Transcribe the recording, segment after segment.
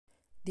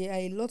There are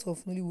a lot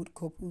of Nollywood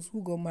couples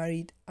who got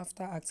married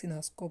after acting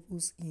as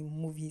couples in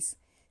movies.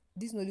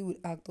 These Nollywood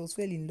actors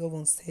fell in love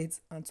on set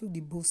and took the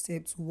bold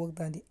step to walk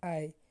down the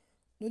aisle.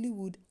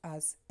 Nollywood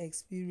has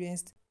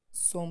experienced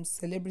some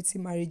celebrity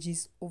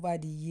marriages over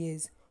the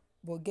years,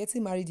 but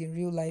getting married in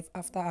real life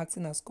after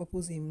acting as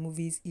couples in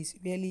movies is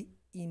really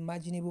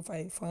imaginable for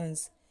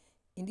fans.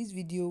 In this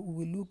video,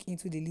 we will look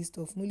into the list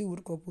of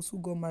Nollywood couples who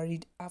got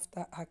married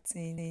after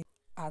acting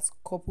as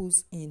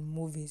couples in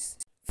movies.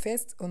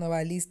 First on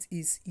our list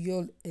is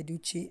Yul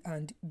Edochie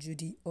and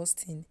Judy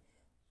Austin.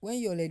 When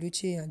Yul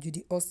Edochie and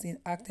Judy Austin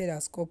acted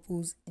as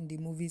couples in the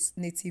movies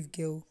Native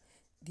Girl,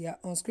 their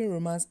on-screen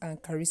romance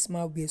and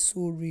charisma were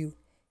so real.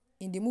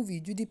 In the movie,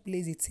 Judy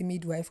plays a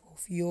timid wife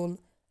of Yul,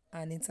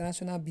 an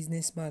international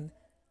businessman.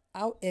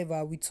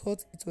 However, we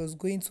thought it was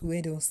going to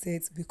end on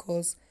set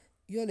because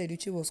Yul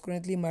Edochie was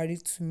currently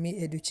married to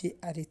May Edochie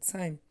at the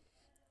time.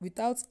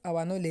 Without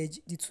our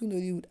knowledge, the two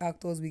Nollywood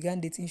actors began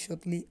dating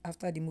shortly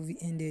after the movie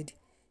ended.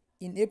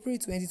 In April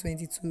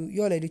 2022,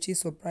 Yul Edochie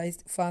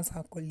surprised fans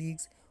and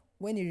colleagues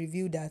when he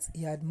revealed that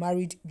he had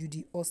married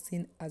Judy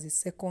Austin as a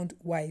second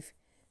wife,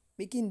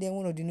 making them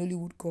one of the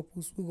Nollywood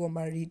couples who got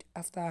married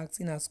after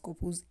acting as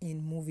couples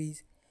in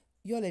movies.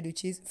 Yul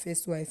Edochie's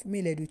first wife,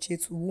 May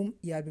Edochie, to whom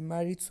he had been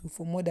married to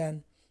for more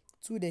than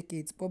 2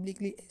 decades,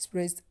 publicly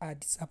expressed her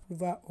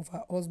disapproval of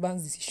her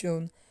husband's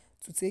decision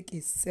to take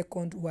a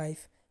second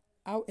wife.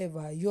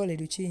 However, Yul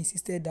Edochie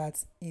insisted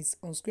that his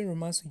on-screen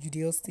romance with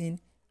Judy Austin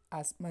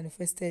has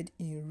manifested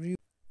in real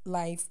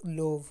life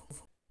love.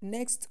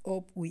 Next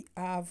up, we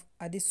have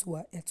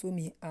Adesuwa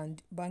Etomi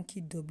and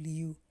Banky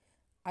W.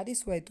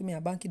 Adesuwa Etomi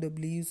and Banky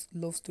W's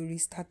love story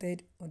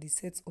started on the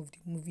set of the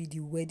movie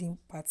The Wedding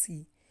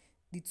Party.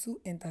 The two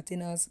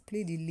entertainers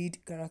played the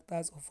lead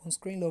characters of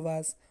on-screen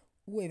lovers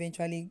who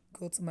eventually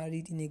got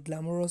married in a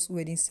glamorous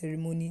wedding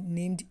ceremony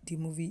named the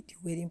movie The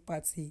Wedding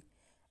Party.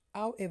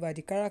 However,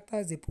 the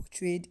characters they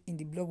portrayed in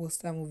the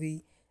blockbuster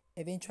movie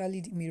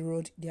eventually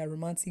mirrored their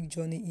romantic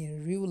journey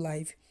in real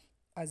life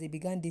as they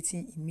began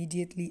dating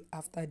immediately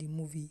after the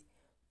movie.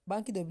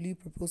 Banky W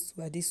proposed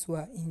to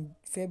Adesuwa in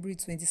February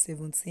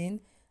 2017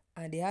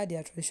 and they had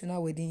their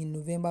traditional wedding in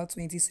November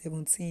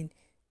 2017,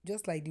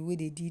 just like the way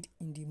they did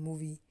in the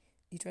movie.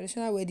 The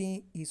traditional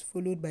wedding is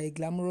followed by a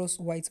glamorous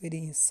white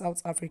wedding in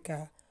South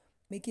Africa,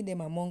 making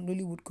them among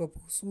Nollywood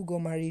couples who got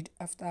married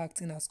after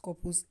acting as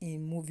couples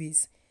in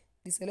movies.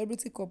 The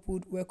celebrity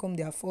couple welcomed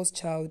their first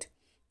child,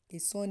 a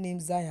son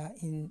named Zaya,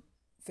 in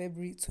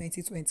February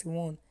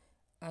 2021,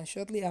 and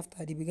shortly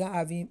after they began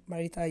having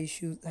marital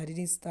issues that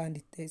didn't stand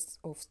the test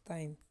of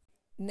time.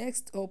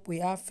 Next up, we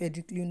have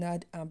Frederick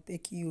Leonard and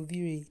Peggy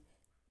Ovire.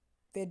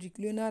 Frederick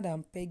Leonard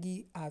and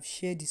Peggy have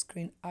shared the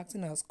screen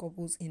acting as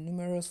couples in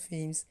numerous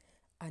films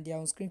and their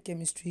on-screen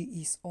chemistry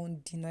is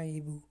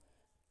undeniable.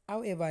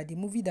 However, the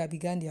movie that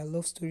began their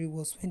love story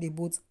was when they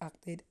both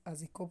acted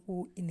as a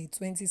couple in a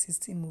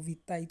 2016 movie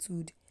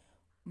titled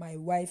My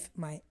Wife,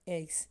 My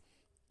Ex.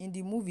 In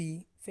the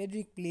movie,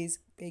 Frederick plays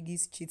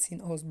Peggy's cheating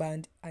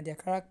husband and their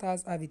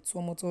characters have a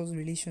tumultuous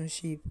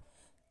relationship.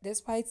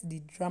 Despite the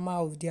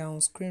drama of their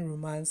on-screen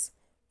romance,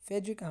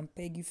 Frederick and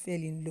Peggy fell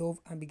in love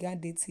and began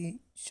dating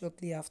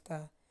shortly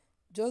after.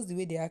 Just the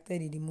way they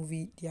acted in the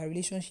movie, their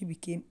relationship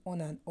became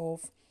on and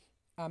off,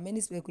 and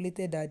many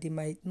speculated that they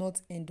might not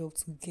end up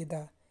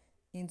together.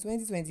 In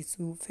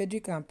 2022,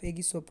 Frederick and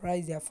Peggy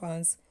surprised their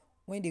fans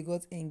when they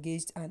got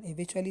engaged and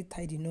eventually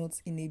tied the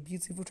knots in a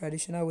beautiful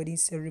traditional wedding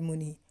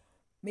ceremony,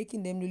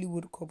 making them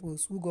Nollywood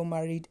couples who got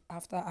married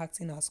after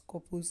acting as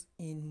couples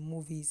in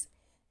movies.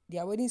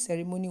 Their wedding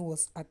ceremony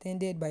was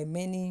attended by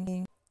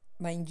many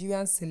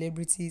Nigerian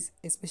celebrities,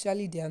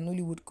 especially their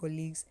Nollywood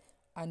colleagues,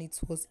 and it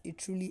was a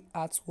truly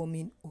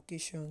heartwarming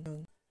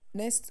occasion.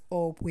 Next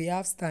up, we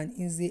have Stan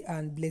Nze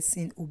and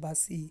Blessing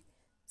Obasi.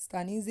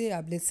 Stan Nze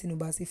and Blessing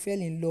Obasi fell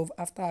in love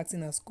after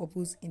acting as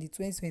couples in the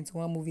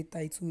 2021 movie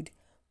titled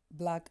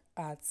Black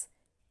Hearts.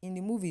 In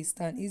the movie,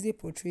 Stan Nze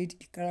portrayed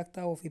the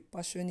character of a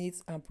passionate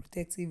and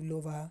protective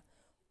lover,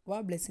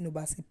 while Blessing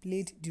Obasi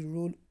played the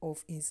role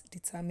of his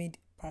determined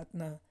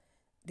partner.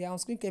 Their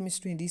on-screen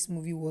chemistry in this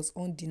movie was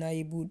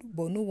undeniable,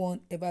 but no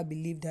one ever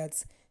believed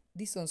that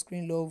this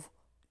on-screen love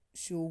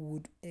show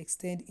would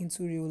extend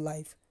into real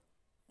life.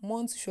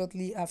 Months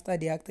shortly after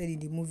they acted in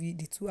the movie,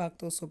 the two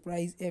actors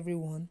surprised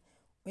everyone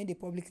when they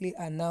publicly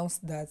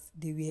announced that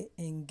they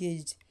were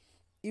engaged.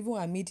 Even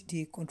amid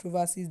the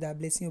controversies that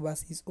Blessing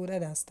Obasi is older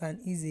than Stan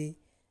Nze,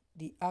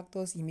 the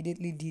actors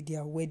immediately did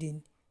their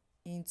wedding.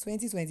 In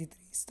 2023,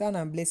 Stan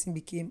and Blessing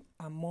became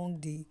among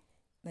the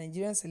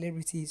Nigerian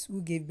celebrities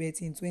who gave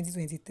birth in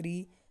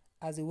 2023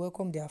 as they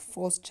welcomed their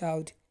first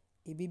child,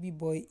 a baby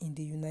boy, in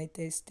the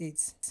United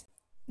States.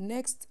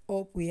 Next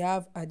up, we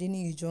have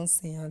Adeniyi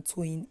Johnson and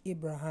Toyin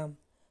Abraham.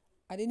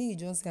 Adeniyi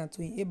Johnson and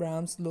Toyin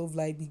Abraham's love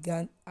life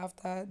began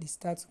after they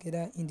started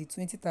together in the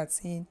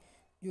 2013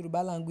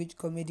 Yoruba language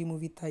comedy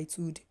movie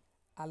titled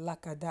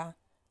Alakada.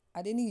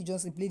 Adeniyi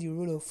Johnson played the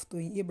role of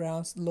Toyin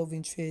Abraham's love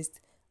interest,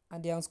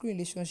 and their on-screen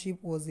relationship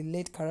was the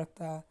lead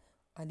character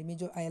and the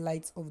major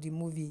highlight of the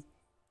movie.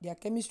 Their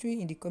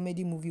chemistry in the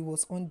comedy movie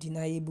was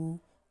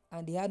undeniable,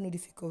 and they had no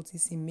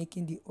difficulties in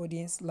making the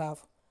audience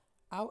laugh.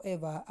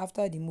 However,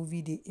 after the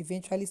movie, they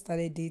eventually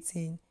started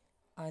dating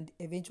and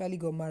eventually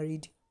got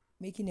married,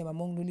 making them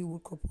among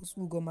Nollywood couples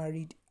who got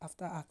married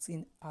after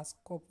acting as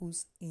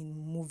couples in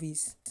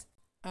movies.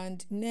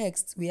 And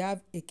next, we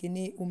have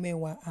Ekene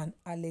Umewa and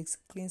Alex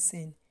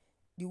Clinton.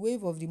 The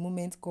wave of the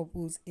moment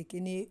couples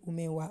Ekene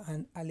Umewa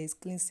and Alex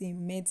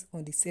Clinton met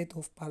on the set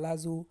of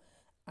Palazzo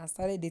and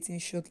started dating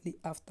shortly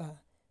after.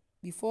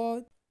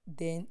 Before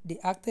then, they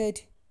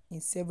acted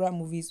in several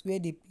movies where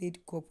they played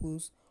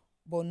couples,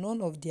 but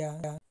none of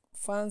their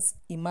fans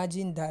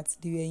imagined that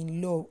they were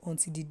in love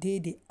until the day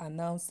they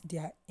announced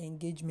their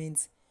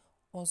engagement.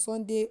 On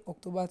Sunday,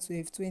 October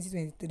 12,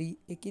 2023,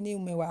 Ekene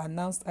Umewa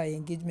announced her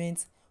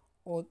engagement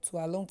to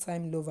her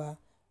longtime lover,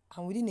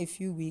 and within a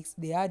few weeks,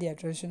 they had their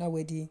traditional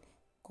wedding,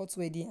 court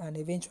wedding, and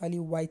eventually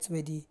white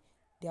wedding.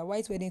 Their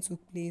white wedding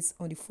took place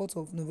on the 4th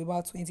of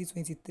November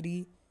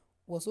 2023,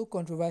 was so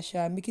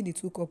controversial, making the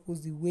two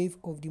couples the wave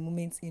of the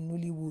moment in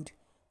Nollywood.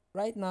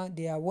 Right now,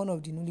 they are one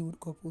of the Nollywood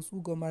couples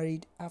who got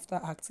married after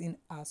acting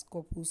as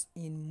couples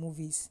in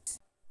movies.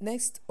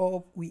 Next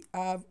up, we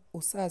have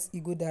Osas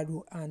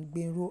Ighodaro and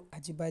Gbenro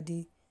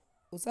Ajibade.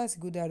 Osas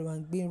Ighodaro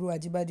and Gbenro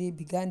Ajibade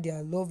began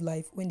their love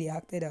life when they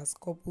acted as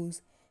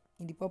couples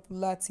in the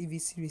popular TV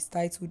series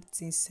titled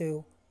Teen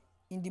Cell.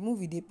 In the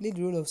movie, they played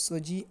the role of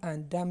Soji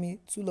and Dami,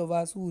 two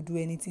lovers who would do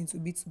anything to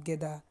be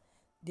together.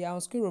 Their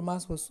on-screen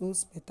romance was so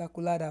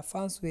spectacular that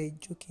fans were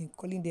joking,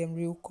 calling them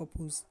real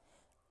couples.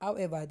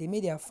 However, they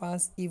made their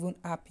fans even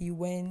happy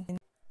when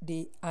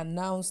they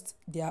announced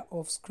their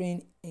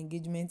off-screen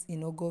engagement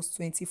in August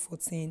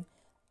 2014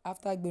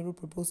 after Gbenro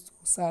proposed to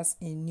Osas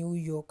in New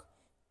York.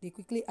 They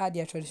quickly had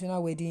their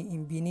traditional wedding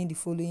in Benin the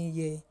following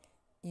year,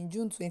 in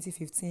June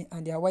 2015,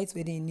 and their white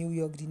wedding in New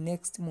York the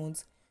next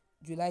month,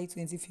 July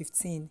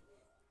 2015.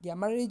 Their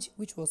marriage,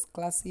 which was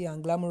classy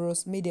and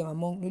glamorous, made them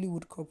among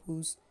Nollywood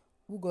couples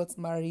who got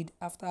married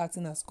after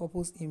acting as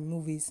couples in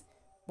movies.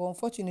 But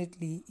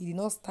unfortunately, it did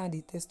not stand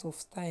the test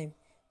of time.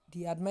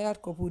 The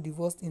admired couple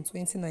divorced in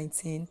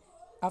 2019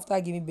 after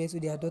giving birth to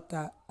their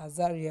daughter,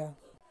 Azaria.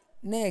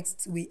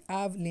 Next, we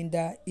have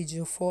Linda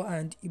Ejiofor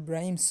and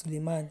Ibrahim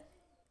Suleiman.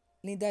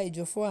 Linda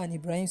Ejiofor and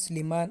Ibrahim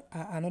Suleiman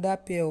are another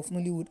pair of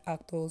Nollywood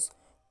actors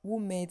who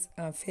met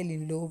and fell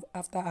in love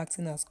after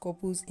acting as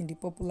couples in the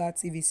popular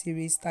TV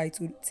series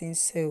titled Teen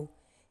Cell.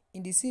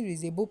 In the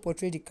series, they both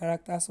portrayed the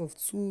characters of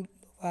two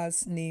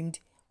lovers named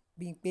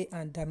Bimpe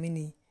and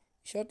Damini.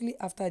 Shortly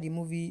after the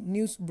movie,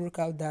 news broke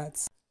out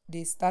that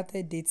they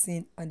started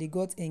dating and they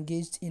got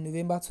engaged in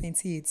November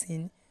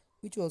 2018,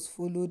 which was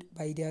followed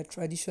by their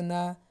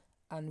traditional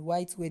and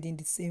white wedding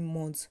the same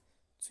month.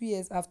 2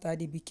 years after,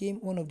 they became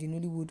one of the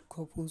Nollywood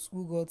couples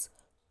who got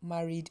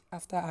married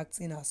after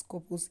acting as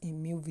couples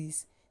in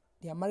movies.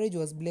 Their marriage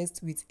was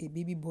blessed with a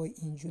baby boy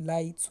in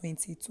July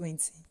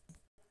 2020.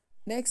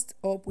 Next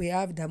up, we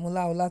have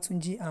Damola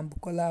Olatunji and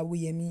Bukola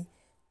Awuyemi.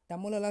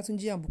 Damola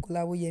Olatunji and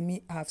Bukola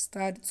Awuyemi have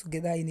starred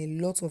together in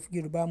a lot of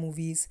Yoruba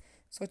movies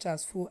such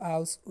as Full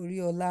House,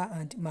 Oriola,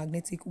 and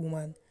Magnetic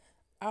Woman.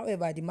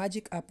 However, the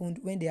magic happened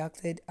when they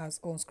acted as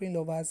on-screen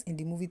lovers in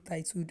the movie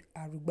titled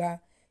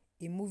Arugba,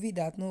 a movie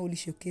that not only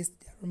showcased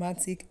their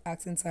romantic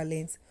acting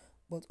talents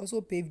but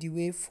also paved the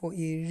way for a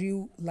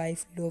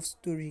real-life love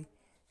story.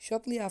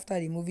 Shortly after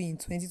the movie in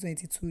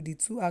 2022, the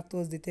two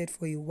actors dated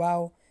for a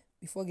while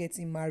before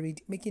getting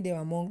married, making them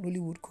among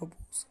Nollywood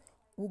couples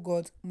who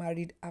got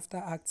married after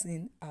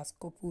acting as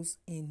couples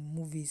in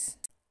movies.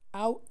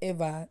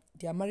 However,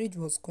 their marriage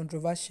was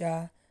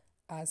controversial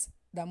as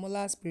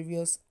Damola's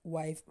previous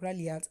wife,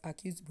 Raliat,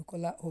 accused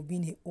Bukola of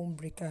being a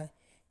homebreaker.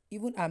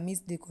 Even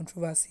amidst the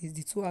controversies,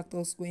 the two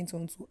actors went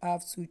on to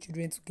have two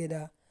children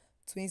together,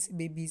 twins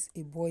babies,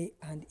 a boy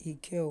and a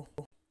girl.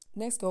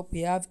 Next up,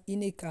 we have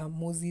Ineka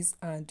Moses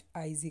and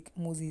Isaac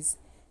Moses.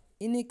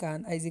 Ineka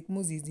and Isaac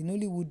Moses, the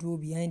Nollywood duo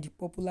behind the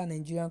popular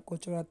Nigerian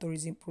cultural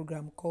tourism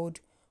program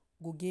called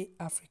Goge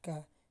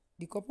Africa.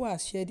 The couple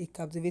has shared a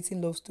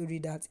captivating love story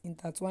that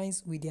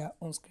intertwines with their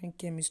on-screen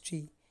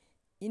chemistry.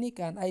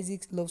 Ineka and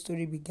Isaac's love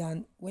story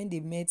began when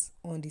they met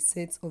on the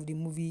set of the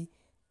movie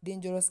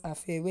Dangerous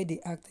Affair, where they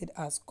acted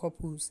as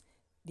couples.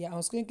 Their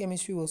on-screen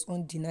chemistry was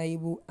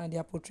undeniable, and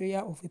their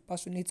portrayal of a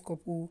passionate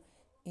couple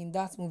in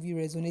that movie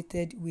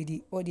resonated with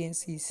the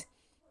audiences.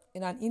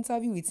 In an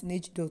interview with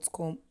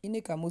Nage.com,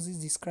 Ineka Moses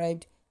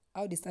described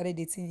how they started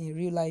dating in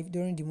real life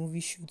during the movie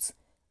shoots.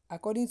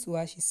 According to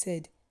her, she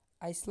said,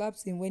 "I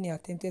slapped him when he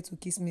attempted to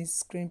kiss me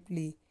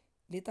screenplay.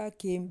 Later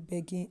came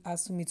begging,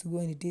 asking me to go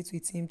on a date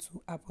with him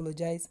to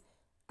apologize,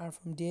 and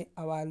from there,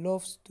 our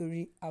love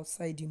story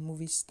outside the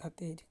movie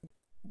started."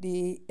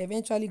 They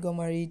eventually got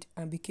married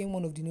and became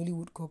one of the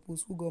Nollywood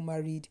couples who got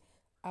married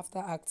after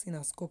acting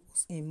as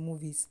couples in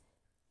movies.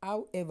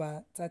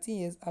 However, 13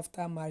 years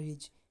after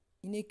marriage,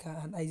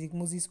 Ineka and Isaac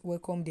Moses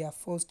welcomed their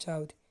first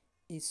child,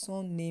 a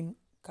son named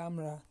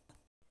Kamra.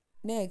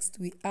 Next,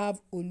 we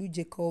have Olu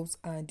Jacobs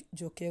and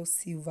Jokel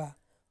Silva.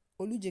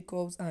 Olu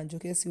Jacobs and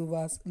Jokel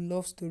Silva's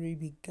love story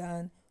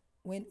began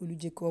when Olu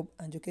Jacob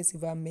and Jokel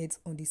Silva met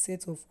on the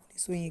set of Wole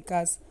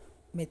Soyinka's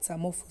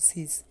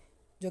Metamorphosis.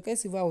 Joke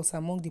Silva was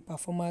among the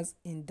performers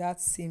in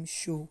that same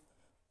show.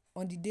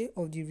 On the day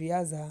of the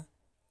rehearsal,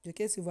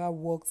 Joke Silva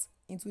walked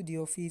into the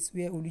office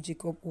where Olu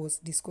Jacob was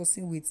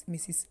discussing with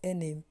Mrs.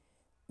 Enem.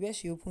 Where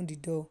she opened the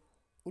door,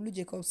 Olu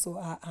Jacob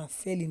saw her and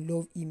fell in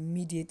love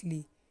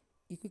immediately.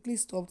 He quickly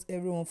stopped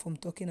everyone from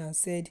talking and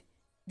said,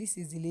 "This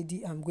is the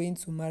lady I'm going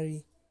to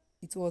marry."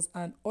 It was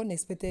an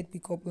unexpected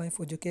pickup line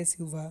for Joke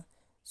Silva,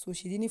 so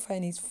she didn't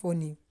find it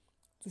funny.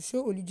 To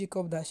show Olu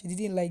Jacob that she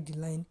didn't like the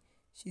line,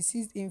 she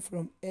seized him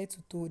from head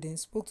to toe, then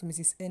spoke to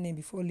Mrs. Enem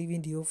before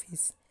leaving the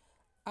office.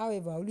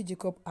 However, Olu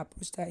Jacob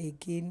approached her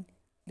again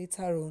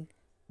later on,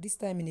 this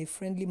time in a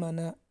friendly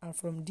manner, and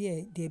from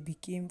there they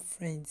became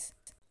friends.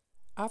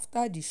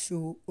 After the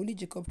show, Olu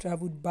Jacob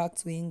travelled back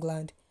to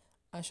England,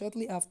 and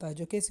shortly after,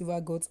 Joke Silva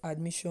got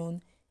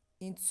admission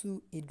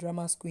into a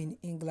drama school in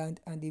England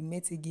and they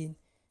met again.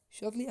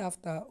 Shortly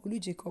after, Olu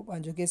Jacob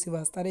and Joke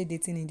Silva started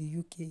dating in the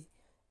UK.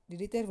 They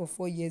dated for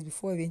 4 years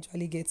before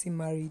eventually getting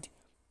married,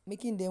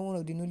 making them one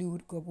of the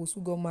Nollywood couples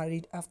who got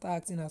married after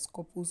acting as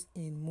couples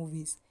in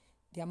movies.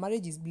 Their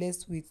marriage is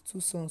blessed with 2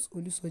 sons,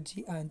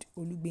 Olusoji and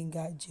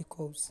Olugbenga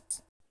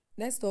Jacobs.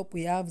 Next up,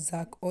 we have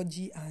Zach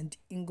Orji and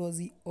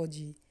Ngozi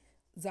Orji.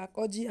 Zach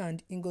Orji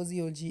and Ngozi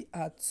Orji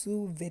are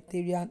 2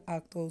 veteran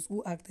actors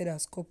who acted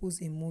as couples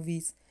in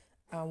movies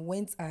and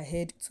went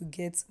ahead to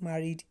get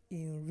married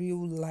in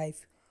real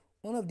life.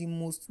 One of the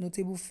most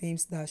notable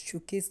films that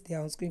showcased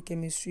their on-screen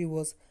chemistry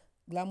was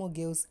Glamour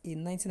Girls, a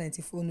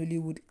 1994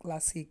 Nollywood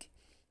classic.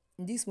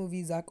 In this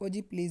movie, Zach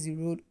Orji plays the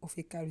role of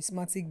a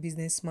charismatic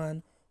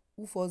businessman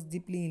who falls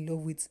deeply in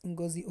love with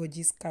Ngozi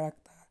Orji's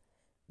character.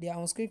 Their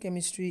on-screen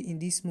chemistry in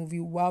this movie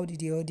wowed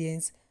the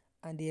audience,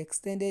 and they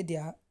extended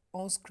their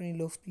on-screen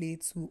love play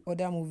to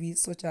other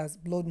movies such as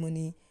Blood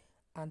Money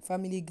and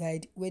Family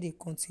Guide, where they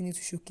continue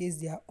to showcase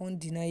their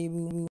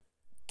undeniable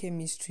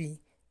chemistry,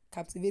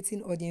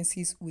 captivating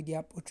audiences with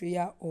their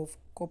portrayal of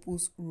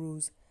couples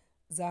roles.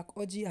 Zach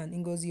Orji and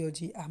Ngozi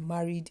Orji are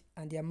married,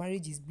 and their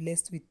marriage is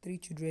blessed with 3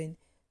 children,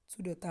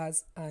 2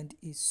 daughters and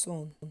a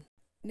son.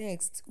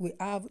 Next, we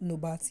have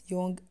Nobat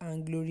Young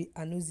and Glory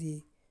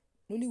Anuzie.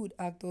 Nollywood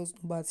actors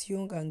Nobat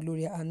Young and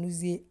Gloria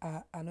Anuzie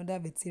are another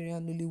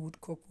veteran Nollywood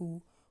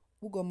couple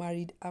who got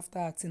married after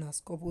acting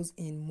as couples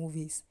in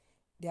movies.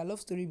 Their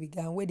love story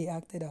began when they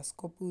acted as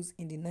couples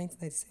in the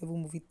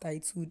 1997 movie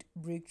titled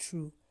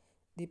Breakthrough.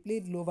 They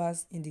played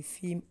lovers in the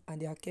film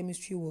and their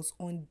chemistry was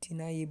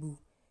undeniable.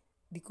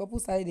 The couple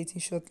started dating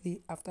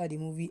shortly after the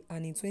movie,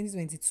 and in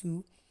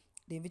 2022,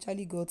 they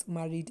eventually got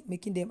married,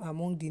 making them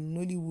among the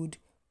Nollywood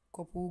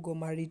couple who got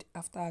married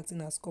after acting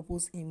as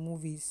couples in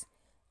movies.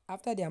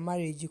 After their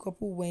marriage, the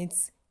couple went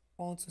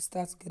on to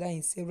star together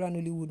in several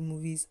Nollywood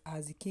movies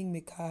as The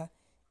Kingmaker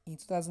in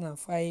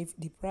 2005,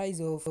 The Price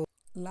of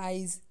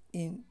Lies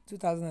in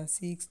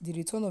 2006, The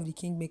Return of the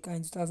Kingmaker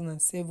in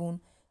 2007,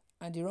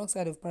 and The Wrong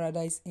Side of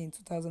Paradise in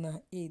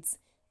 2008.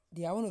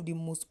 They are one of the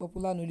most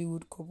popular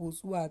Nollywood couples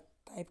who are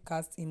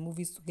typecast in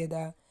movies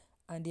together,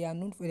 and they are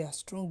known for their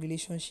strong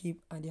relationship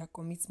and their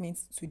commitment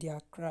to their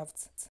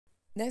craft.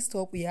 Next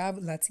up, we have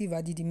Lateef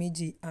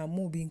Adedimeji and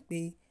Mo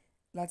Bimpe.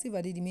 Lateef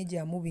Adedimeji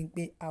and Mo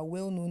Bimpe are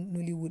well-known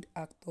Nollywood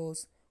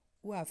actors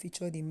who are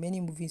featured in many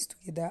movies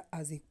together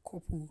as a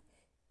couple.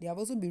 They have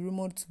also been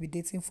rumored to be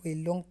dating for a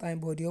long time,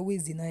 but they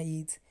always deny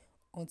it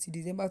until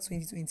December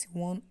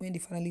 2021 when they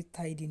finally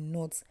tied the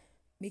knot,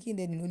 making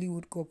them the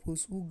Nollywood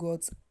couples who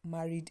got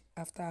married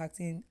after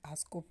acting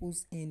as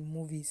couples in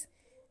movies.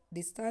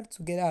 They starred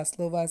together as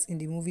lovers in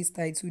the movie's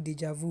titled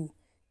Deja Vu.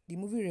 The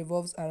movie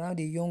revolves around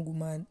a young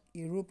woman,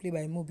 a role played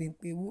by Mo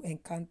Bimpe, who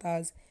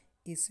encounters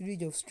a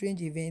series of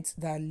strange events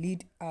that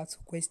lead her to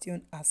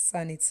question her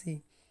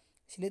sanity.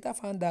 She later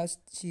found out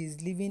she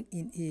is living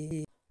in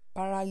a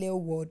parallel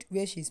world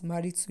where she is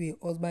married to a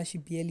husband she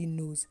barely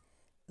knows.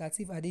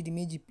 Lateef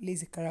Adedimeji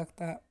plays the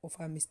character of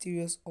her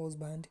mysterious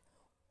husband,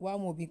 while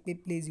Mo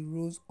Bimpe plays the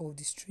roles of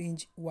the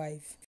strange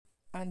wife.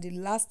 And the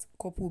last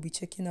couple we'll be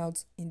checking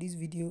out in this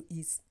video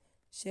is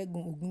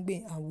Segun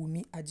Ogungbe and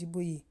Wunmi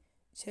Ajiboye.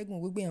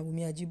 Segun Ogungbe and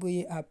Wunmi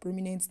Ajiboye are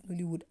prominent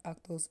Nollywood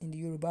actors in the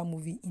Yoruba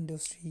movie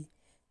industry.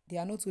 They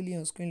are not only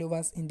on-screen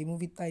lovers in the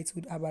movie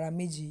titled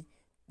Abarameji,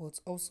 but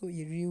also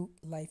a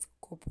real-life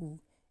couple.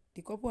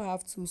 The couple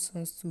have 2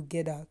 sons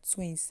together,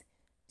 twins.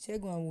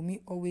 Segun and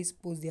Wunmi always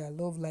post their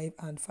love life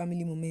and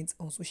family moments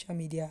on social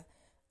media,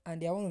 and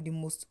they are one of the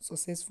most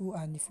successful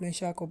and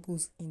influential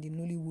couples in the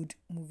Nollywood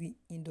movie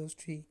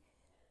industry.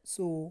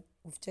 So,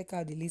 we've checked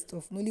out the list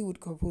of Nollywood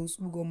couples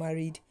who got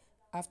married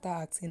after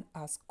acting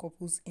as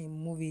couples in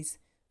movies.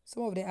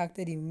 Some of them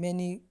acted in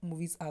many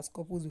movies as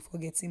couples before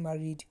getting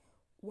married,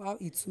 while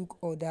it took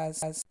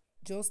others as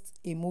just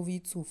a movie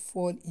to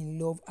fall in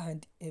love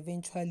and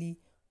eventually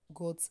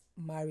got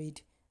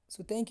married.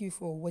 So thank you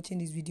for watching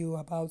this video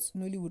about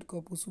Nollywood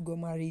couples who got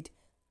married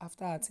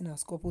after acting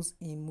as couples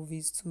in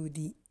movies to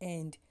the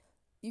end.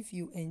 If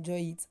you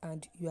enjoy it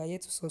and you are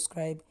yet to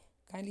subscribe,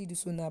 kindly do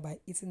so now by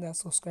hitting that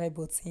subscribe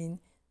button.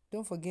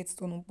 Don't forget to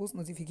turn on post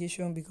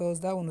notification because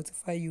that will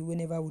notify you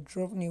whenever we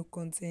drop new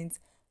content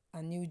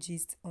and new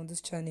gist on this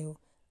channel.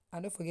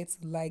 And don't forget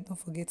to like, don't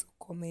forget to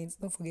comment,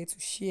 don't forget to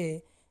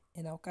share.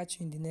 And I'll catch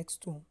you in the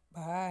next one.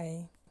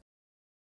 Bye.